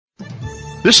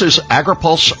This is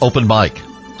AgriPulse Open Mic.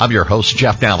 I'm your host,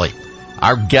 Jeff Nally.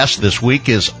 Our guest this week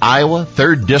is Iowa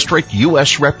 3rd District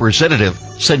U.S. Representative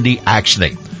Cindy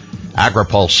Axne.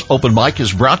 AgriPulse Open Mic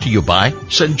is brought to you by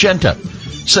Syngenta.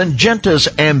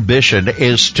 Syngenta's ambition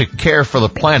is to care for the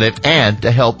planet and to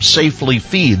help safely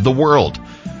feed the world.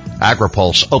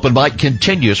 AgriPulse Open Mic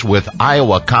continues with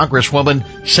Iowa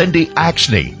Congresswoman Cindy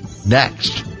Axne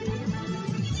next.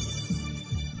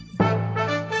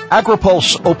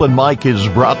 AgriPulse Open Mic is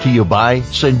brought to you by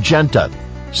Syngenta.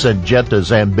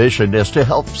 Syngenta's ambition is to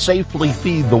help safely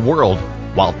feed the world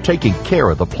while taking care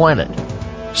of the planet.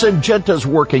 Syngenta's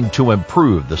working to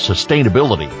improve the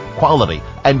sustainability, quality,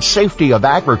 and safety of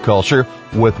agriculture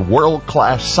with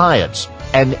world-class science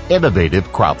and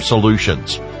innovative crop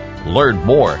solutions. Learn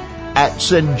more at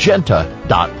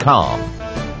Syngenta.com.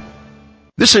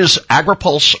 This is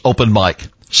AgriPulse Open Mic.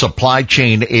 Supply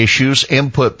chain issues,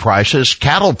 input prices,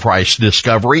 cattle price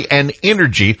discovery, and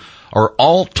energy are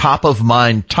all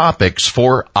top-of-mind topics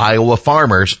for Iowa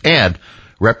farmers and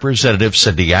Representative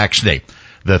Cindy Axne.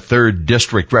 The 3rd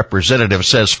District Representative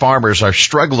says farmers are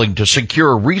struggling to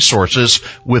secure resources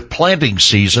with planting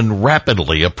season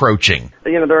rapidly approaching.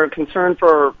 They're a concern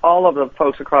for all of the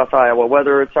folks across Iowa,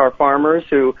 whether it's our farmers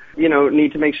who,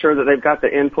 need to make sure that they've got the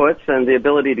inputs and the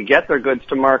ability to get their goods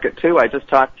to market too. I just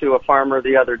talked to a farmer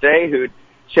the other day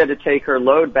she had to take her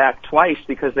load back twice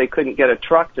because they couldn't get a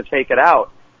truck to take it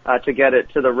out, to get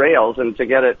it to the rails and to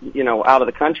get it, out of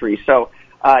the country. So,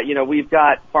 we've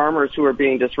got farmers who are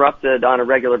being disrupted on a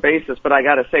regular basis, but I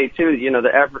got to say too,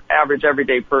 the average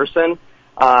everyday person,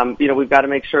 we've got to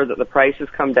make sure that the prices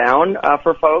come down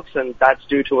for folks, and that's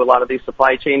due to a lot of these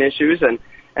supply chain issues, and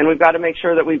we've got to make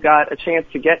sure that we've got a chance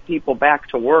to get people back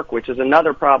to work, which is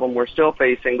another problem we're still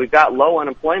facing. We've got low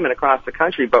unemployment across the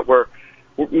country, but we're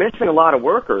missing a lot of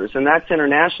workers, and that's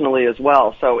internationally as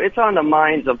well. So it's on the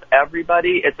minds of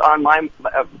everybody. It's on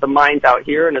the minds out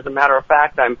here, and as a matter of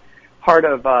fact, I'm part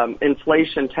of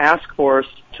inflation task force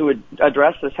to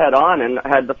address this head on, and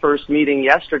had the first meeting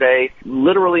yesterday,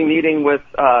 literally meeting with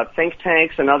think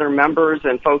tanks and other members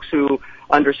and folks who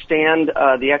understand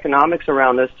the economics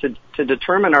around this to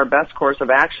determine our best course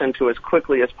of action to as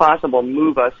quickly as possible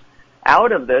move us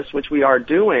out of this, which we are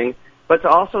doing, but to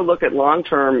also look at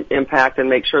long-term impact and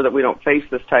make sure that we don't face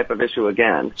this type of issue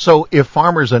again. So if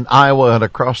farmers in Iowa and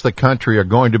across the country are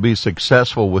going to be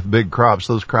successful with big crops,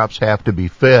 those crops have to be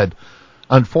fed.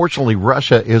 Unfortunately,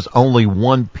 Russia is only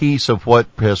one piece of what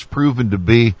has proven to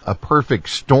be a perfect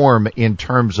storm in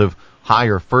terms of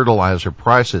higher fertilizer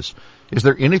prices. Is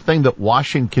there anything that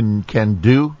Washington can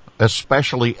do,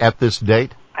 especially at this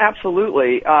date?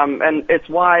 Absolutely, and it's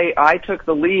why I took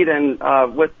the lead and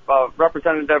with a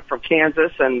representative from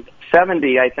Kansas and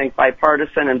 70, I think,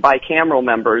 bipartisan and bicameral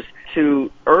members to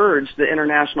urge the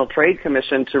International Trade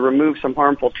Commission to remove some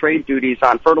harmful trade duties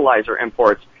on fertilizer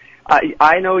imports.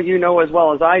 I know you know as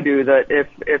well as I do that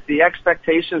if the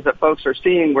expectations that folks are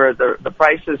seeing where the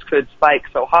prices could spike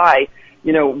so high,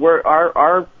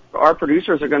 our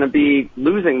producers are going to be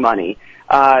losing money.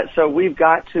 So we've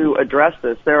got to address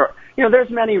this.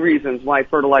 There's many reasons why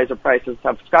fertilizer prices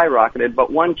have skyrocketed,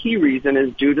 but one key reason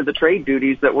is due to the trade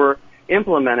duties that were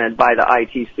implemented by the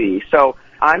ITC. So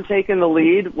I'm taking the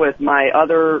lead with my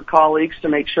other colleagues to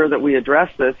make sure that we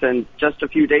address this, and just a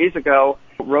few days ago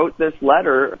wrote this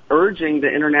letter urging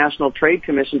the International Trade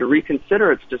Commission to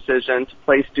reconsider its decision to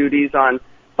place duties on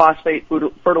phosphate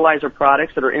fertilizer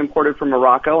products that are imported from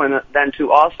Morocco, and then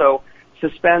to also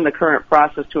suspend the current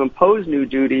process to impose new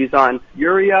duties on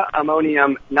urea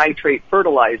ammonium nitrate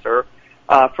fertilizer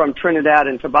from Trinidad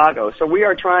and Tobago. So we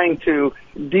are trying to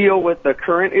deal with the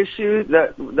current issue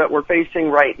that we're facing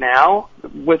right now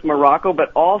with Morocco,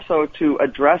 but also to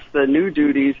address the new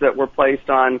duties that were placed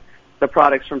on the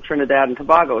products from Trinidad and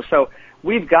Tobago. So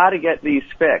we've got to get these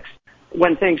fixed.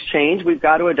 When things change, we've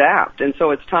got to adapt. And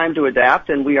so it's time to adapt,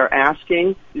 and we are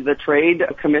asking the Trade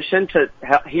Commission to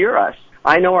hear us.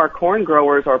 I know our corn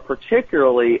growers are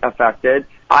particularly affected.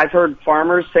 I've heard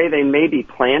farmers say they may be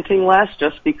planting less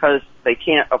just because they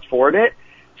can't afford it.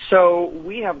 So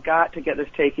we have got to get this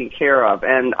taken care of,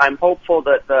 and I'm hopeful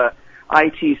that the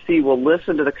ITC will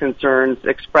listen to the concerns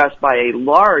expressed by a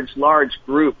large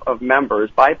group of members,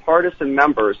 bipartisan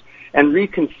members, and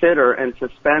reconsider and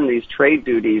suspend these trade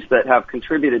duties that have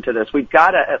contributed to this. We've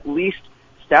got to at least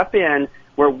step in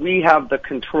where we have the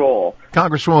control.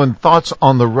 Congresswoman, thoughts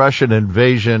on the Russian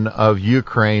invasion of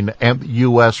Ukraine and the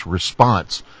U.S.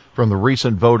 response, from the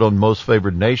recent vote on most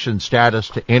favored nation status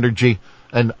to energy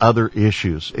and other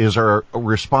issues? Is our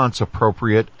response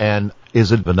appropriate, and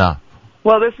is it enough?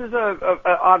 Well, this is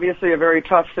obviously a very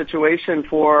tough situation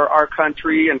for our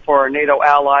country and for our NATO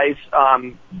allies.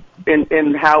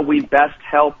 in how we best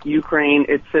help Ukraine,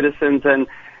 its citizens, and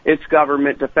its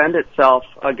government defend itself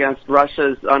against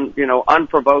Russia's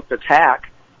unprovoked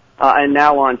attack, and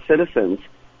now on citizens.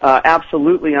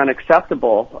 Absolutely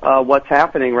unacceptable what's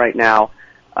happening right now.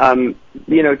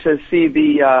 To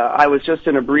see I was just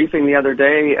in a briefing the other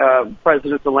day.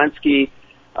 President Zelensky,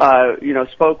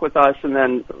 spoke with us and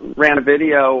then ran a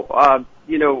video, of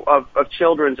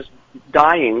children just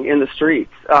dying in the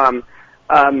streets.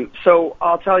 So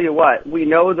I'll tell you what, we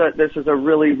know that this is a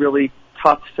really, really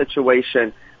tough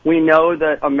situation. We know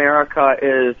that America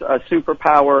is a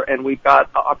superpower and we've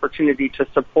got the opportunity to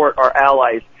support our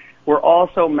allies. We're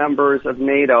also members of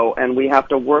NATO, and we have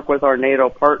to work with our NATO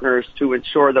partners to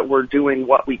ensure that we're doing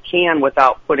what we can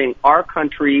without putting our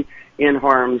country in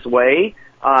harm's way,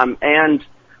 and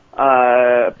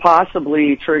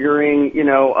possibly triggering,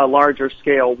 a larger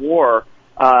scale war.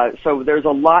 So there's a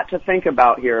lot to think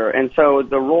about here. And so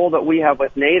the role that we have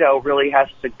with NATO really has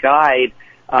to guide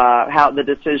how the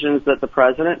decisions that the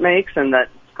president makes and that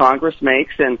Congress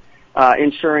makes, and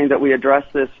ensuring that we address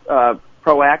this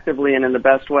proactively and in the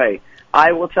best way.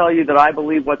 I will tell you that I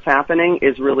believe what's happening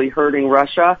is really hurting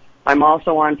Russia. I'm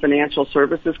also on Financial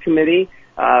Services Committee.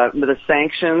 The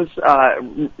sanctions,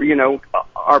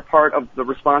 are part of the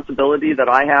responsibility that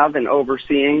I have in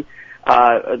overseeing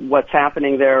what's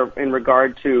happening there in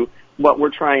regard to what we're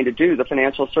trying to do. The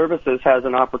financial services has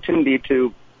an opportunity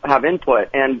to have input,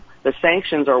 and the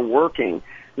sanctions are working.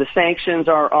 The sanctions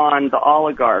are on the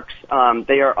oligarchs.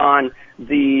 They are on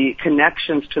the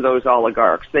connections to those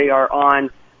oligarchs. They are on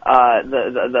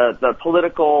the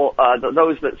political,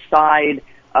 those that side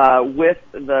with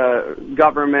the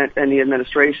government and the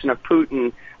administration of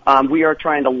Putin. We are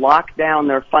trying to lock down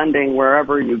their funding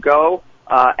wherever you go.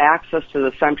 Access to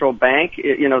the central bank,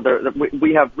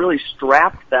 we have really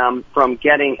strapped them from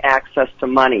getting access to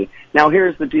money. Now,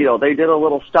 here's the deal. They did a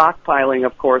little stockpiling,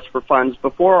 of course, for funds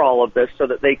before all of this so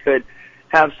that they could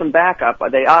have some backup.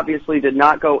 They obviously did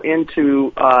not go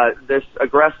into this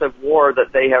aggressive war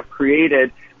that they have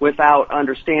created without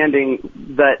understanding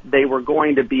that they were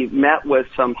going to be met with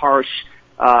some harsh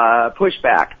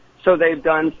pushback. So they've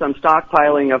done some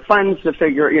stockpiling of funds to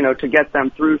figure, to get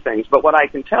them through things. But what I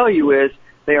can tell you is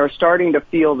they are starting to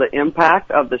feel the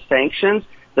impact of the sanctions.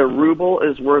 The ruble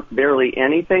is worth barely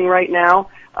anything right now.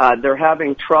 They're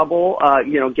having trouble,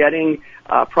 getting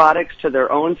products to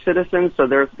their own citizens. So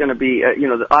there's going to be,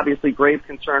 obviously grave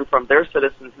concern from their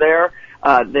citizens there.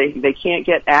 They can't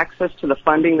get access to the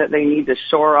funding that they need to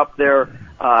shore up their,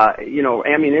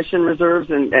 ammunition reserves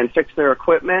and fix their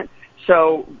equipment.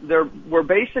 So we're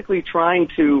basically trying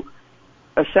to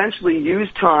essentially use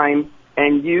time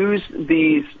and use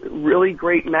these really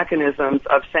great mechanisms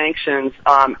of sanctions,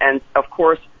 and of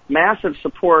course massive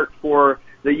support for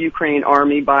the Ukraine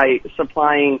army by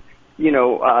supplying,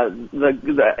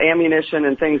 the ammunition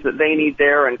and things that they need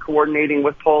there, and coordinating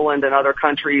with Poland and other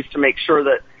countries to make sure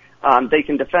that they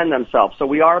can defend themselves. So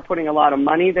we are putting a lot of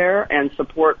money there and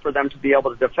support for them to be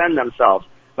able to defend themselves.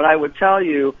 But I would tell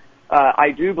you,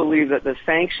 I do believe that the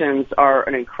sanctions are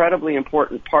an incredibly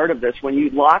important part of this. When you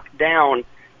lock down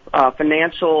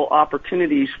financial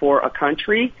opportunities for a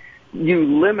country,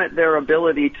 you limit their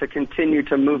ability to continue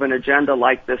to move an agenda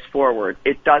like this forward.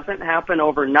 It doesn't happen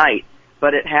overnight,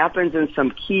 but it happens in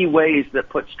some key ways that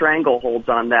put strangleholds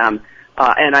on them.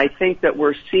 And I think that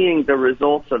we're seeing the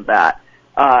results of that.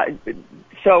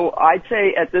 So I'd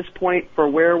say at this point, for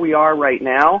where we are right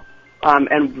now,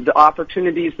 and the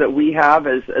opportunities that we have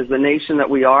as the nation that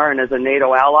we are and as a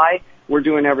NATO ally, we're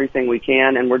doing everything we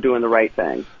can, and we're doing the right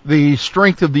thing. The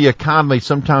strength of the economy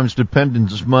sometimes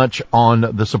depends as much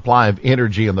on the supply of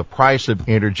energy and the price of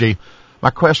energy. My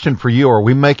question for you, are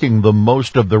we making the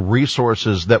most of the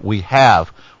resources that we have,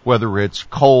 whether it's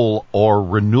coal or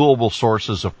renewable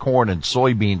sources of corn and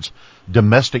soybeans,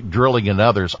 domestic drilling and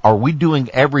others? Are we doing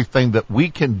everything that we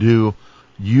can do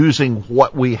using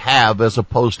what we have as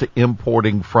opposed to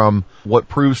importing from what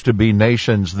proves to be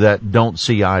nations that don't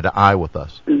see eye to eye with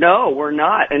us? No, we're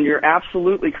not, and you're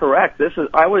absolutely correct.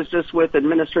 I was just with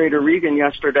Administrator Regan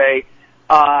yesterday,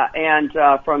 and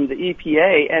from the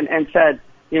EPA, and said,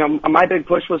 my big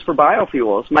push was for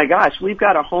biofuels. My gosh, we've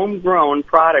got a homegrown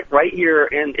product right here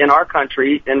in our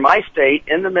country, in my state,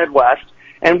 in the Midwest,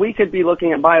 and we could be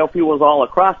looking at biofuels all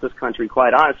across this country,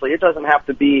 quite honestly. It doesn't have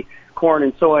to be corn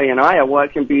and soy in Iowa.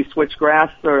 It can be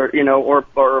switchgrass or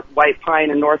white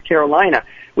pine in North Carolina.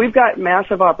 We've got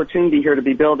massive opportunity here to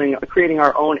be creating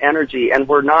our own energy, and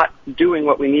we're not doing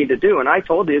what we need to do. And I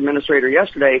told the administrator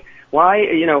yesterday, why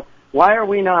are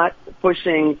we not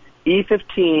pushing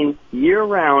E15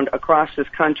 year-round across this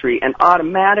country and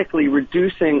automatically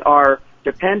reducing our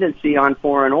dependency on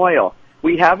foreign oil?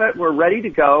 We have it. We're ready to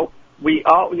go. We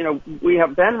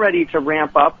have been ready to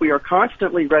ramp up. We are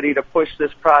constantly ready to push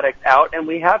this product out, and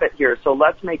we have it here. So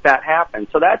let's make that happen.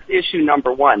 So that's issue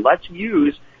number one. Let's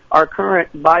use our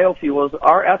current biofuels,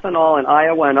 our ethanol in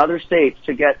Iowa and other states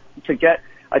to get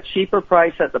a cheaper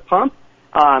price at the pump,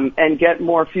 and get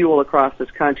more fuel across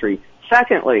this country.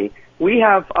 Secondly, we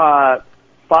have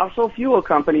fossil fuel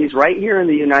companies right here in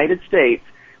the United States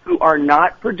who are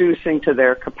not producing to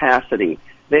their capacity.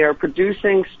 They are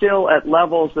producing still at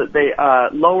levels that they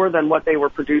lower than what they were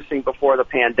producing before the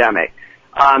pandemic.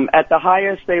 At the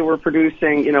highest, they were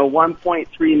producing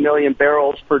 1.3 million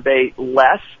barrels per day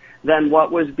less than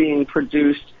what was being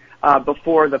produced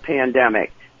before the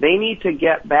pandemic. They need to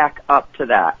get back up to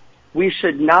that. We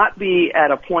should not be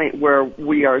at a point where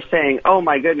we are saying, oh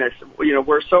my goodness,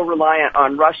 we're so reliant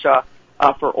on Russia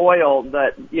for oil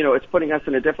that it's putting us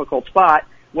in a difficult spot,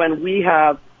 when we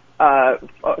have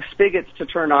spigots to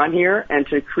turn on here and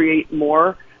to create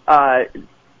more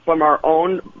from our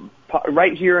own,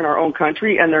 right here in our own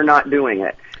country, and they're not doing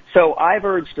it. So I've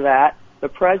urged that. The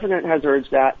president has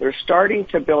urged that. They're starting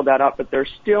to build that up, but they're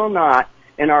still not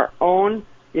in our own,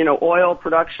 oil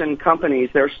production companies.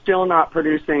 They're still not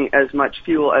producing as much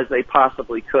fuel as they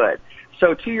possibly could.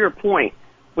 So to your point,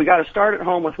 we got to start at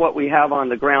home with what we have on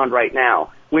the ground right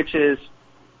now, which is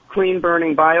clean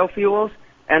burning biofuels,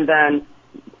 and then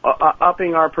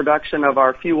upping our production of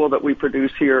our fuel that we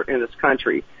produce here in this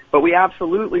country. But we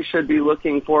absolutely should be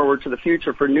looking forward to the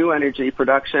future for new energy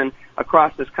production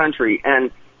across this country.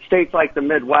 And states like the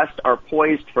Midwest are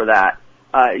poised for that.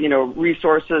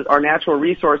 Resources, our natural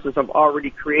resources have already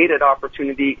created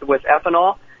opportunity with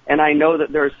ethanol. And I know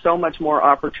that there's so much more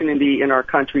opportunity in our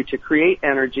country to create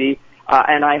energy.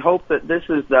 And I hope that this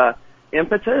is the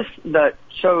impetus that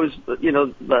shows,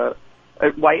 the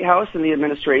White House and the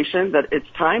administration that it's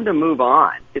time to move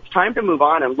on. It's time to move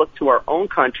on and look to our own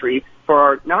country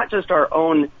for not just our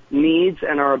own needs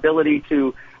and our ability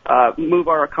to move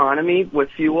our economy with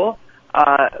fuel,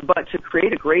 but to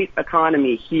create a great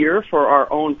economy here for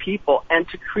our own people, and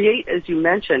to create, as you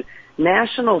mentioned,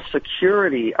 national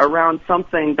security around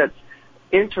something that's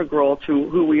integral to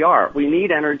who we are. We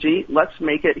need energy. Let's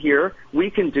make it here.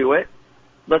 We can do it.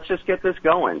 Let's just get this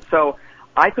going. So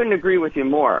I couldn't agree with you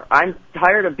more. I'm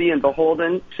tired of being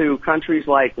beholden to countries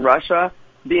like Russia,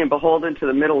 being beholden to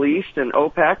the Middle East and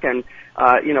OPEC, and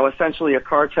essentially a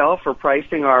cartel for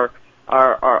pricing our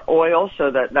oil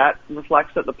so that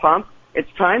reflects at the pump. It's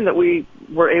time that we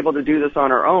were able to do this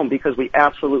on our own, because we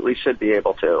absolutely should be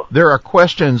able to. There are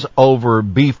questions over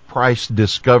beef price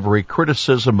discovery,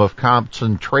 criticism of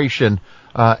concentration,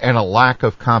 and a lack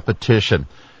of competition.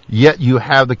 Yet you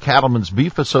have the Cattlemen's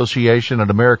Beef Association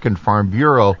and American Farm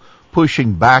Bureau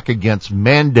pushing back against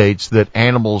mandates that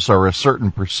animals, or a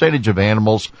certain percentage of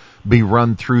animals, be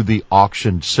run through the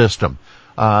auction system.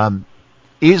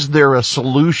 Is there a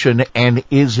solution, and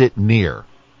is it near?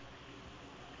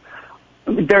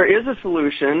 There is a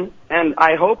solution, and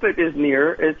I hope it is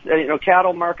near. It's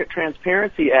Cattle Market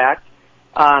Transparency Act.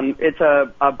 It's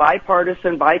a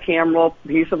bipartisan, bicameral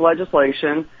piece of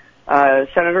legislation.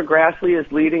 Senator Grassley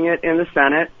is leading it in the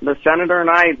Senate. The senator and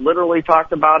I literally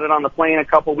talked about it on the plane a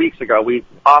couple weeks ago. We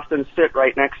often sit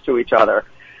right next to each other.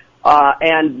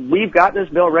 And we've got this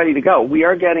bill ready to go. We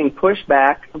are getting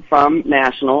pushback from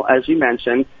national, as you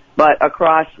mentioned, but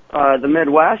across the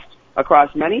Midwest,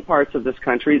 across many parts of this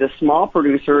country, the small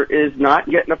producer is not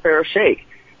getting a fair shake.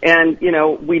 And,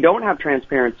 we don't have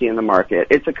transparency in the market.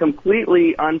 It's a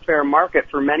completely unfair market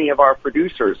for many of our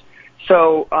producers.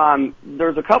 So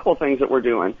there's a couple things that we're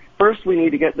doing. First, we need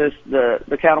to get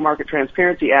the Cattle Market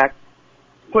Transparency Act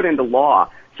put into law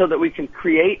so that we can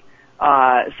create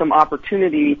some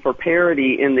opportunity for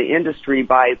parity in the industry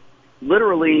by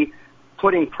literally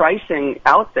putting pricing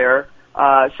out there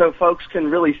so folks can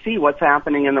really see what's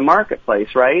happening in the marketplace,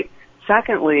 right?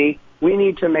 Secondly, we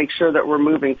need to make sure that we're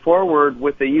moving forward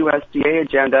with the USDA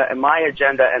agenda and my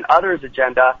agenda and others'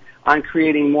 agenda on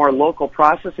creating more local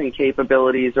processing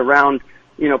capabilities around,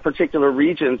 particular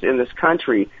regions in this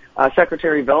country.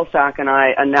 Secretary Vilsack and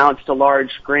I announced a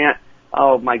large grant.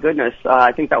 Oh my goodness,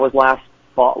 I think that was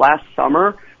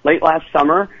late last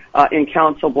summer, in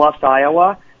Council Bluffs,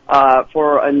 Iowa,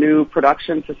 for a new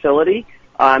production facility.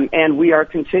 And we are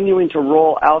continuing to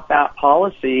roll out that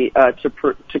policy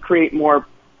to create more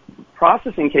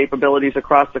processing capabilities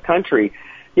across the country.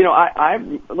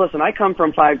 I come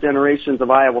from 5 generations of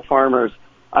Iowa farmers.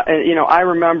 I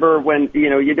remember when,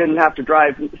 you didn't have to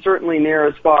drive certainly near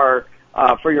as far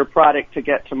for your product to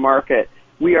get to market.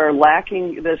 we are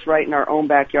lacking this right in our own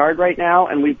backyard right now,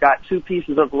 and we've got two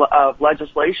pieces of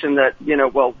legislation that,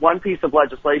 one piece of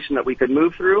legislation that we could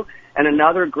move through, and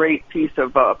another great piece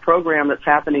of program that's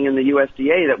happening in the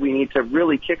USDA that we need to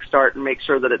really kickstart and make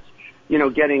sure that it's,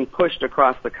 getting pushed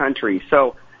across the country.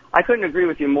 So I couldn't agree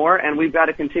with you more, and we've got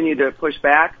to continue to push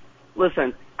back.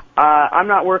 Listen, I'm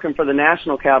not working for the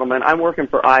national cattlemen. I'm working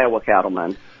for Iowa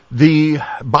cattlemen. The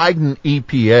Biden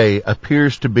EPA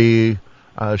appears to be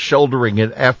shouldering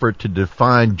an effort to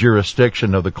define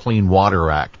jurisdiction of the Clean Water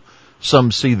Act.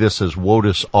 Some see this as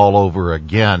WOTUS all over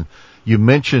again. You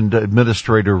mentioned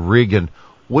Administrator Regan.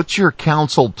 What's your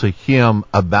counsel to him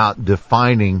about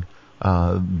defining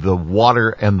the water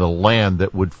and the land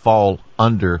that would fall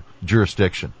under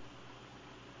jurisdiction?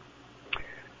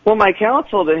 Well, my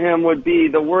counsel to him would be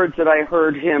the words that I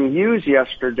heard him use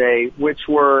yesterday, which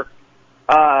were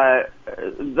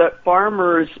that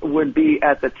farmers would be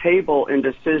at the table in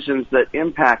decisions that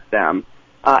impact them.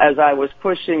 As I was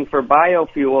pushing for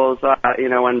biofuels,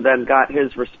 and then got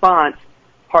his response,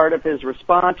 part of his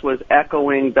response was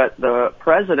echoing that the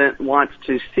president wants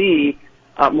to see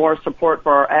more support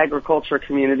for our agriculture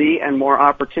community and more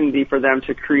opportunity for them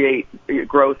to create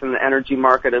growth in the energy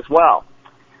market as well.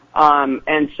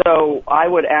 And so I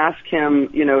would ask him,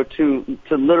 to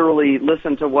literally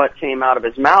listen to what came out of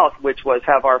his mouth, which was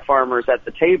have our farmers at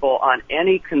the table on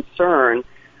any concern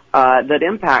that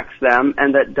impacts them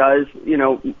and that does,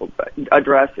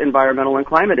 address environmental and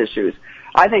climate issues.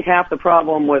 I think half the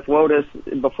problem with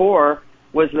WOTUS before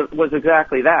was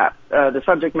exactly that. The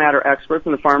subject matter experts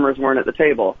and the farmers weren't at the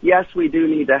table. Yes, we do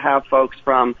need to have folks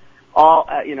from all,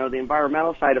 the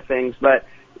environmental side of things, but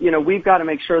we've got to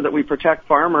make sure that we protect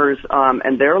farmers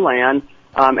and their land,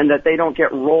 and that they don't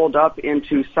get rolled up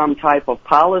into some type of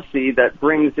policy that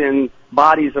brings in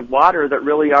bodies of water that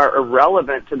really are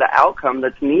irrelevant to the outcome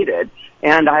that's needed.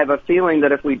 And I have a feeling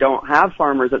that if we don't have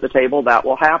farmers at the table, that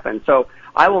will happen. So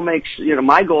I will make sure,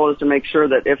 my goal is to make sure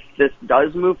that if this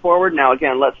does move forward, now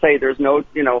again, let's say there's no,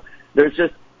 there's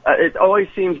just, it always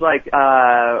seems like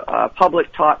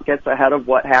public talk gets ahead of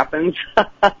what happens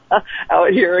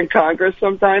out here in Congress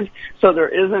sometimes. So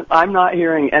I'm not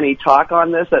hearing any talk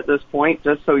on this at this point,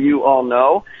 just so you all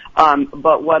know.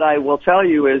 But what I will tell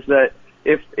you is that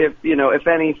if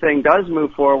anything does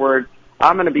move forward,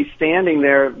 I'm going to be standing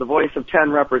there, the voice of 10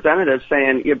 representatives,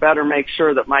 saying, you better make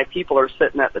sure that my people are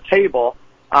sitting at the table,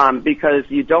 because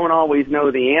you don't always know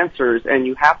the answers, and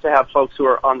you have to have folks who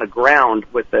are on the ground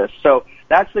with this. So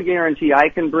that's the guarantee I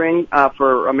can bring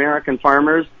for American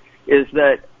farmers, is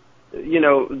that,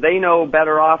 they know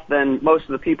better off than most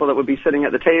of the people that would be sitting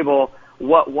at the table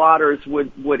what waters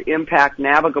would impact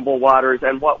navigable waters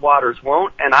and what waters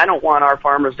won't. And I don't want our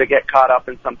farmers to get caught up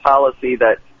in some policy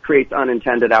that creates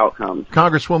unintended outcomes.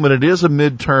 Congresswoman, it is a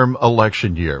midterm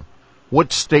election year.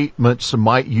 What statements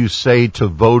might you say to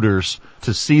voters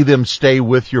to see them stay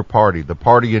with your party, the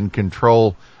party in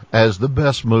control, as the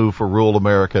best move for rural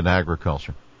America and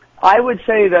agriculture? I would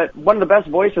say that one of the best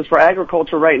voices for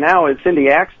agriculture right now is Cindy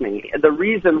Axne. The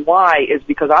reason why is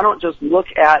because I don't just look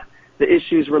at the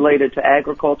issues related to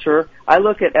agriculture. I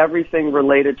look at everything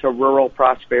related to rural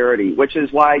prosperity, which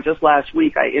is why just last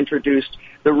week I introduced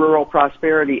the Rural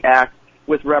Prosperity Act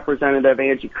with Representative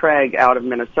Angie Craig out of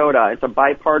Minnesota. It's a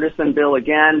bipartisan bill,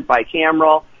 again,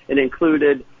 bicameral. It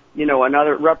included,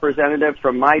 another representative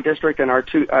from my district and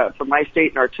from my state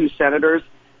and our two senators.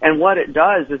 And what it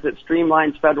does is it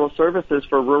streamlines federal services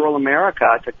for rural America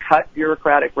to cut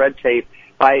bureaucratic red tape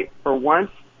by, for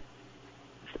once,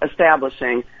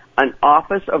 establishing an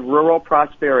Office of Rural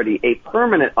Prosperity, a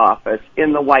permanent office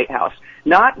in the White House,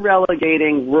 not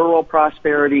relegating rural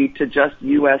prosperity to just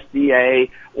USDA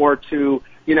or to,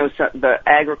 the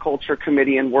Agriculture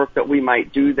Committee and work that we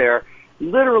might do there,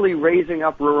 literally raising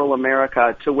up rural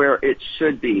America to where it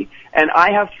should be. And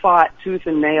I have fought tooth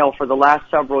and nail for the last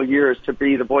several years to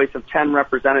be the voice of 10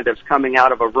 representatives coming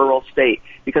out of a rural state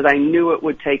because I knew it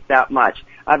would take that much.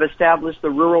 I've established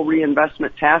the Rural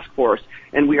Reinvestment Task Force,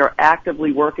 and we are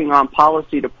actively working on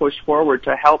policy to push forward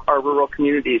to help our rural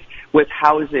communities with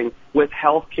housing, with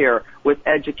health care, with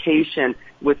education,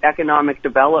 with economic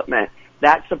development.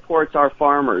 That supports our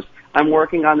farmers. I'm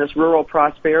working on this Rural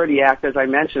Prosperity Act, as I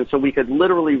mentioned, so we could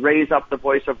literally raise up the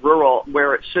voice of rural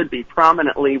where it should be,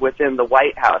 prominently within the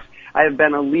White House. I have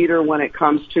been a leader when it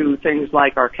comes to things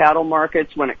like our cattle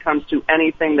markets, when it comes to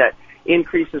anything that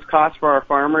increases costs for our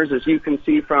farmers, as you can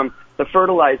see from the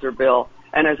fertilizer bill.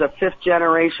 And as a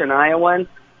fifth-generation Iowan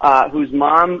whose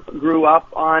mom grew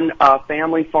up on a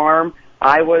family farm,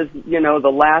 I was,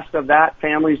 the last of that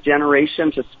family's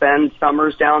generation to spend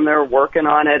summers down there working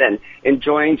on it and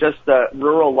enjoying just the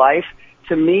rural life.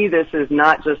 to me, this is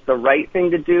not just the right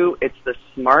thing to do, it's the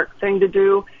smart thing to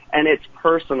do, and it's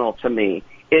personal to me.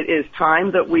 It is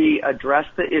time that we address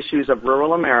the issues of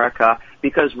rural America,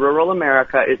 because rural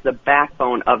America is the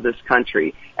backbone of this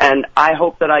country. And I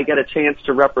hope that I get a chance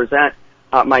to represent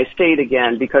my state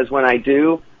again, because when I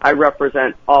do, I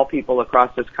represent all people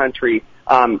across this country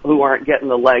who aren't getting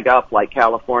the leg up like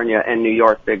California and New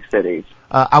York, big cities.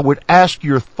 I would ask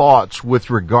your thoughts with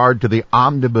regard to the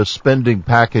omnibus spending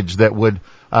package that would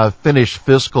finish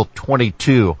fiscal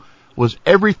 22. Was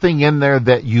everything in there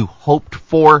that you hoped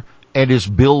for, and is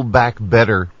Build Back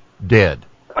Better dead?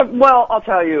 Well, I'll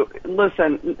tell you,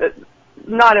 listen,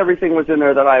 not everything was in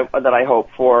there that I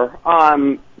hoped for.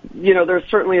 There's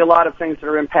certainly a lot of things that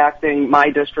are impacting my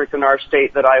district and our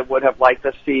state that I would have liked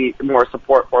to see more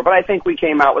support for. But I think we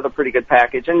came out with a pretty good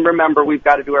package. And remember, we've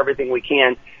got to do everything we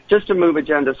can just to move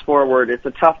agendas forward. It's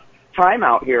a tough time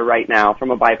out here right now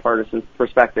from a bipartisan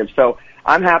perspective. So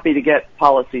I'm happy to get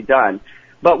policy done.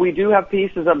 But we do have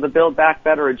pieces of the Build Back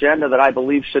Better agenda that I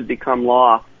believe should become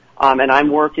law. And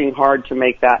I'm working hard to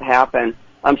make that happen.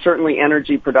 Certainly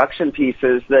energy production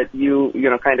pieces that you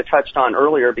kind of touched on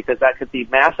earlier, because that could be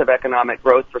massive economic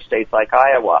growth for states like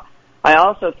Iowa. I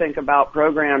also think about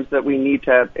programs that we need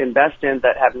to invest in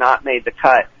that have not made the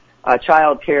cut.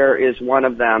 Child care is one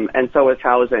of them, and so is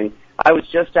housing. I was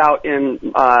just out in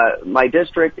my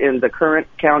district in the current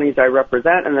counties I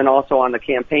represent, and then also on the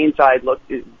campaign side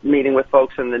meeting with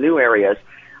folks in the new areas.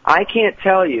 I can't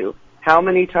tell you how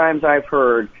many times I've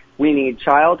heard we need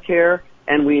child care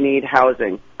and we need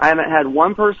housing. I haven't had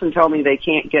one person tell me they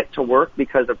can't get to work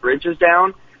because a bridge is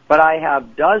down, but I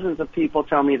have dozens of people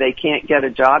tell me they can't get a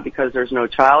job because there's no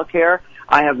child care.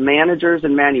 I have managers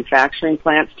in manufacturing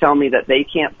plants tell me that they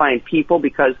can't find people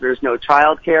because there's no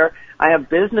child care. I have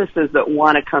businesses that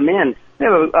want to come in. I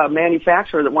have a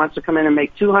manufacturer that wants to come in and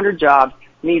make 200 jobs,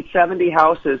 needs 70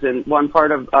 houses in one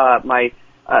part of my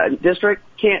district,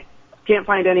 can't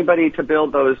find anybody to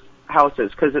build those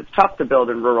houses because it's tough to build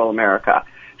in rural America.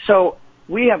 So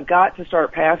we have got to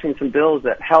start passing some bills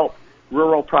that help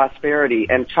rural prosperity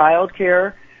and child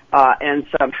care and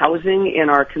some housing in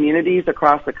our communities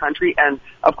across the country, and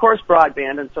of course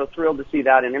broadband, and so thrilled to see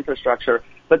that in infrastructure.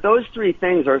 But those three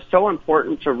things are so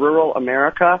important to rural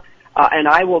America, and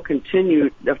I will continue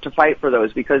to fight for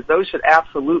those, because those should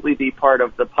absolutely be part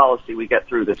of the policy we get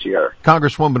through this year.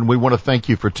 Congresswoman, we want to thank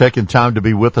you for taking time to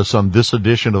be with us on this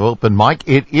edition of Open Mic.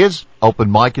 It is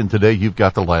Open Mic, and today you've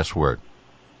got the last word.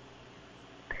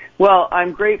 Well,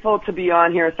 I'm grateful to be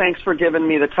on here. Thanks for giving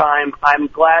me the time. I'm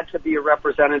glad to be a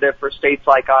representative for states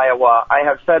like Iowa. I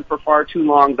have said for far too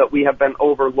long that we have been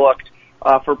overlooked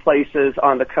for places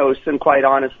on the coast and, quite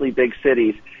honestly, big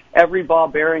cities. Every ball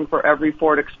bearing for every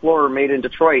Ford Explorer made in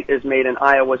Detroit is made in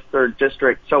Iowa's 3rd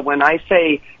District. So when I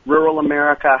say rural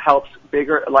America helps big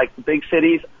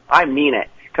cities, I mean it,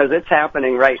 because it's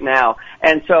happening right now.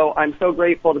 And so I'm so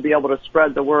grateful to be able to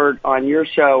spread the word on your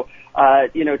show,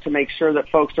 to make sure that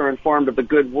folks are informed of the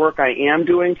good work I am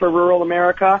doing for rural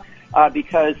America,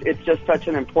 because it's just such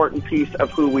an important piece of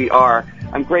who we are.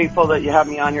 I'm grateful that you have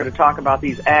me on here to talk about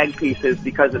these ag pieces,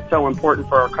 because it's so important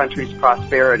for our country's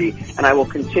prosperity. And I will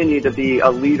continue to be a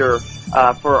leader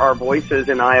for our voices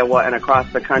in Iowa and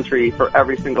across the country for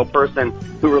every single person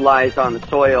who relies on the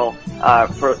soil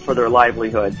for their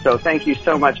livelihood. So thank you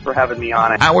so much for having me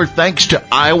on it. Our thanks to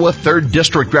Iowa 3rd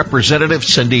District Representative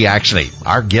Cindy Axne,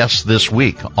 our guest this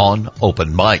week on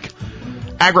Open Mic.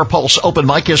 AgriPulse Open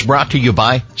Mic is brought to you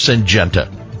by Syngenta.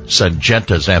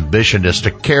 Syngenta's ambition is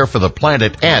to care for the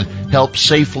planet and help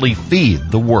safely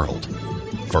feed the world.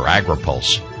 For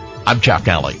AgriPulse, I'm Chuck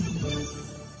Alley.